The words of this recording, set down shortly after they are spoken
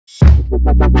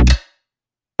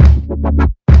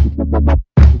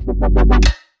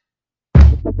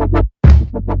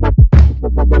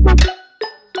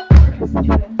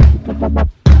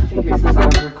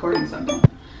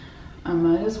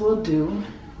will do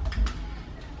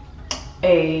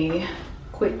a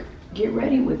quick get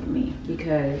ready with me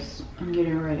because I'm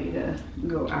getting ready to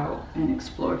go out and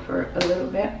explore for a little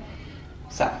bit.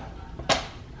 So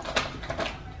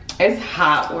it's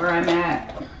hot where I'm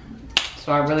at,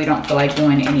 so I really don't feel like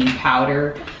doing any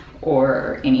powder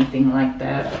or anything like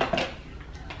that.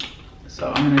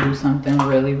 So I'm gonna do something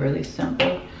really, really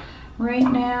simple right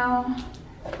now,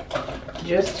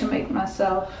 just to make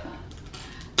myself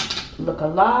look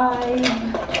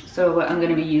alive. So what I'm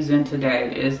gonna be using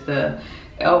today is the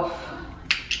e.l.f.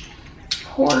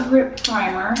 Pore Grip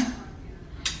Primer.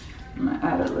 I'm gonna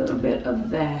add a little bit of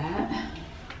that.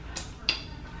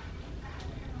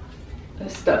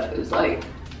 This stuff is like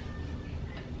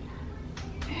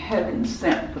heaven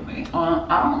sent for me.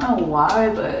 I don't know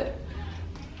why, but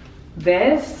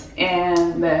this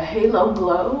and the Halo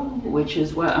Glow, which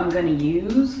is what I'm gonna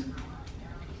use,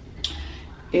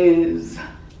 is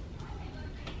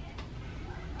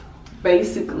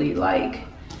basically like,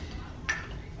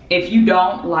 if you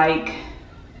don't like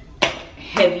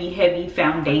heavy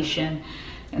foundation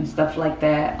and stuff like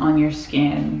that on your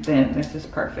skin, then this is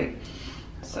perfect.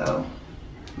 So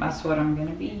that's what I'm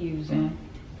gonna be using.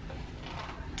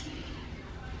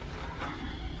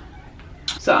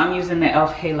 So I'm using the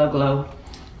e.l.f. Halo Glow,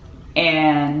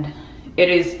 and it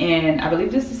is in, I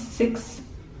believe this is 6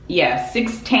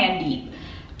 tan deep.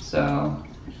 So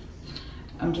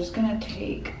I'm just gonna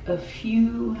take a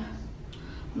few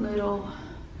little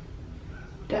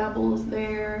dabbles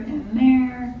there and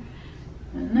there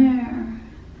and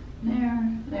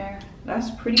there. That's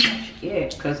pretty much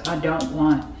it, because I don't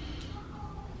want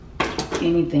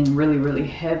anything really, really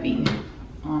heavy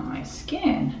on my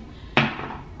skin.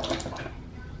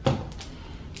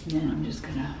 And then I'm just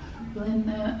gonna blend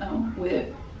that out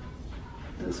with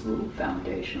this little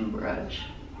foundation brush,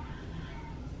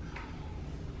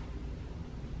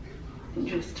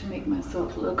 just to make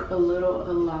myself look a little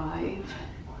alive,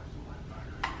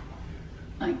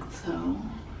 like so.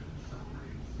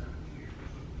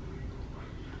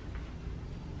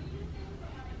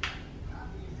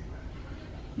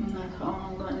 And that's all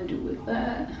I'm going to do with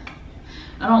that.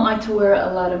 I don't like to wear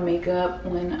a lot of makeup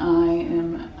when I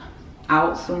am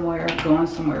out somewhere, going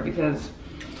somewhere, because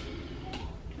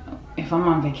if I'm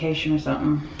on vacation or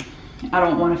something, I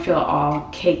don't want to feel all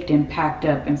caked and packed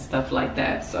up and stuff like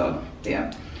that. So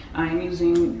yeah, I'm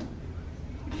using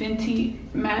Fenty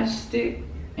Match Stick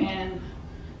and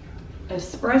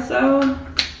Espresso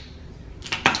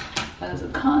as a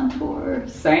contour.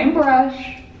 Same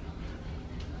brush.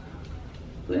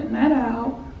 Blend that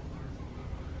out,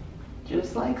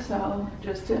 just like so,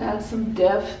 just to add some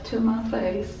depth to my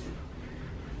face.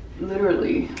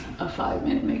 Literally a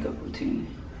 5-minute makeup routine,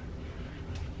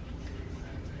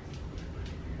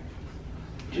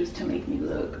 just to make me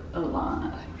look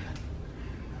alive,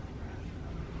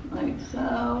 like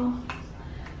so.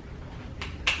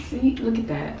 See, look at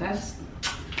that.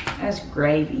 That's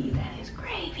gravy. That is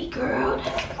gravy, girl.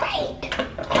 That's great.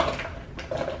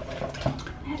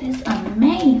 That is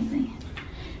amazing.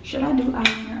 Should I do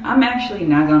eyeliner? I'm actually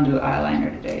not gonna do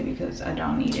eyeliner today because I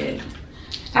don't need it.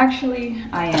 Actually,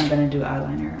 I am gonna do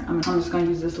eyeliner. I'm just gonna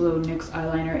use this little NYX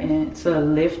eyeliner, and it's a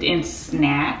lift and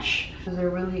snatch.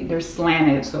 They're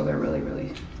slanted, so they're really,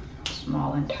 really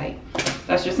small and tight.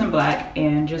 That's just in black.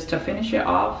 And just to finish it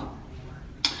off,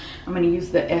 I'm gonna use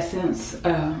the Essence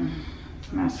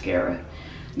mascara.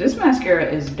 This mascara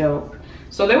is dope.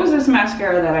 So there was this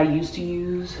mascara that I used to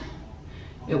use.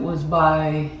 It was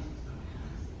by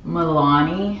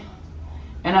Milani,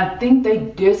 and I think they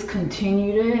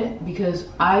discontinued it because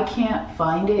I can't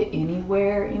find it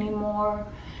anywhere anymore.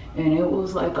 And it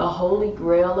was like a holy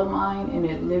grail of mine, and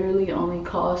it literally only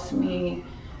cost me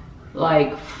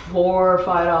like $4 or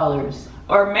 $5,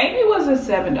 or maybe it was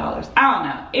 $7. I don't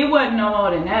know. It wasn't no more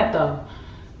than that though,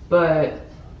 but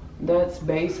that's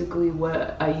basically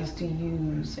what I used to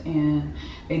use, and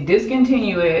they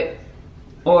discontinued it,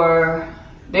 or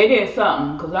they did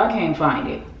something, because I can't find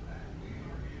it.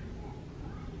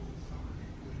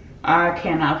 I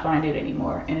cannot find it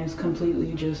anymore, and it's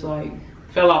completely just like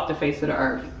fell off the face of the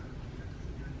earth.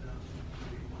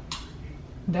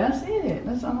 That's it.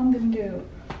 That's all I'm gonna do.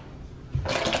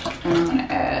 And I'm gonna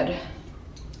add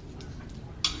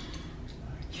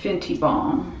Fenty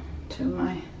Balm to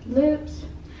my lips.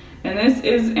 And this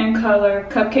is in color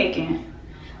Cupcaking.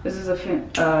 This is a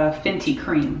Fenty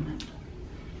cream.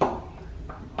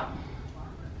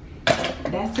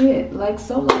 That's it. Like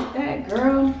so, like that,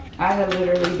 girl. I have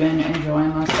literally been enjoying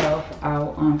myself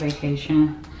out on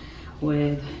vacation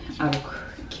without a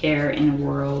care in the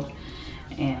world.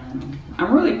 And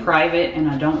I'm really private, and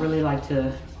I don't really like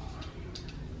to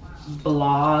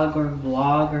blog or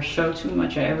vlog or show too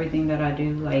much of everything that I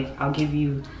do. Like, I'll give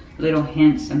you little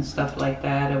hints and stuff like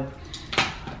that of,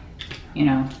 you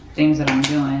know, things that I'm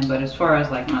doing. But as far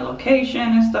as like my location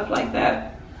and stuff like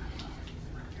that,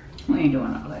 we ain't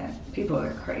doing all that. People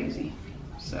are crazy.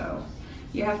 So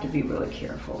you have to be really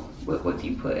careful with what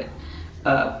you put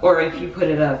up, or if you put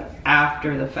it up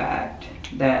after the fact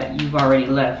that you've already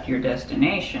left your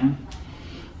destination,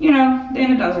 you know,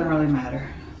 then it doesn't really matter.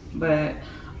 But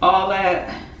all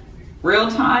that real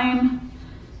time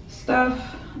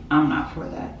stuff, I'm not for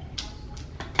that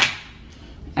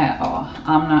at all.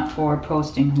 I'm not for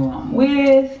posting who I'm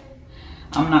with.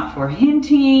 I'm not for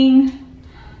hinting.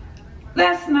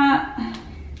 That's not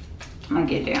my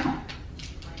get down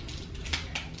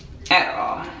at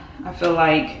all. I feel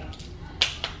like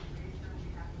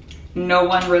no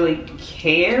one really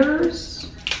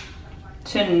cares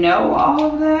to know all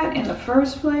of that in the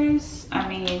first place. I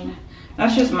mean,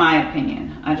 that's just my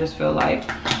opinion. I just feel like,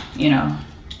 you know,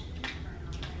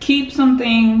 keep some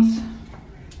things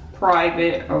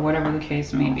private or whatever the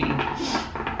case may be.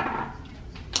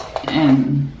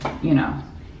 And, you know,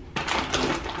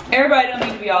 everybody don't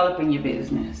need to be all up in your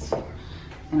business.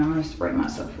 And I'm gonna spray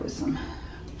myself with some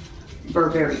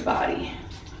Burberry Body.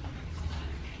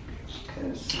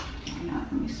 Because,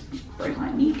 let me spray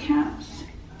my kneecaps.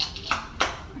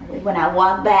 When I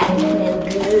walk back,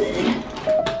 it feels good.